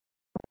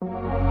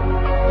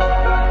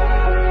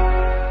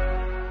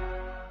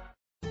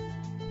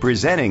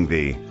Presenting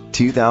the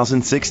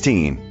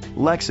 2016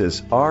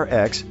 Lexus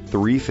RX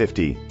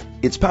 350.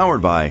 It's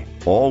powered by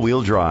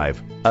all-wheel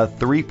drive, a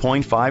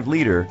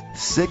 3.5-liter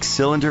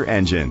 6-cylinder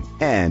engine,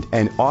 and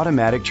an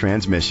automatic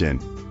transmission.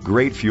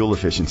 Great fuel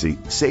efficiency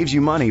saves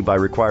you money by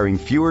requiring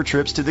fewer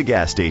trips to the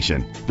gas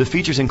station. The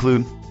features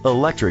include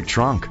electric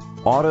trunk,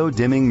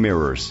 auto-dimming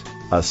mirrors,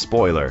 a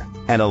spoiler,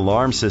 an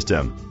alarm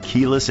system,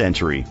 keyless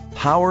entry,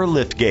 power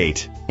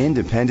liftgate,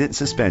 independent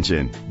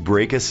suspension,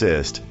 brake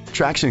assist,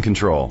 traction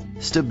control,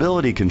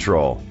 stability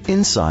control.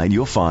 Inside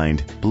you'll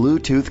find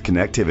Bluetooth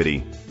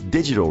connectivity,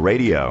 digital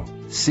radio,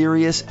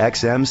 Sirius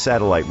XM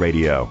satellite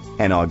radio,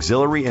 and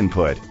auxiliary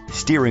input,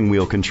 steering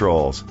wheel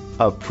controls,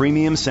 a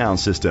premium sound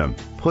system,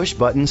 push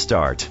button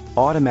start,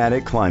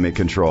 automatic climate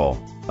control,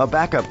 a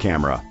backup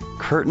camera,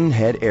 curtain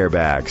head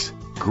airbags.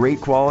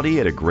 Great quality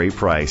at a great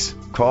price.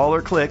 Call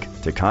or click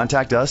to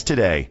contact us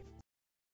today.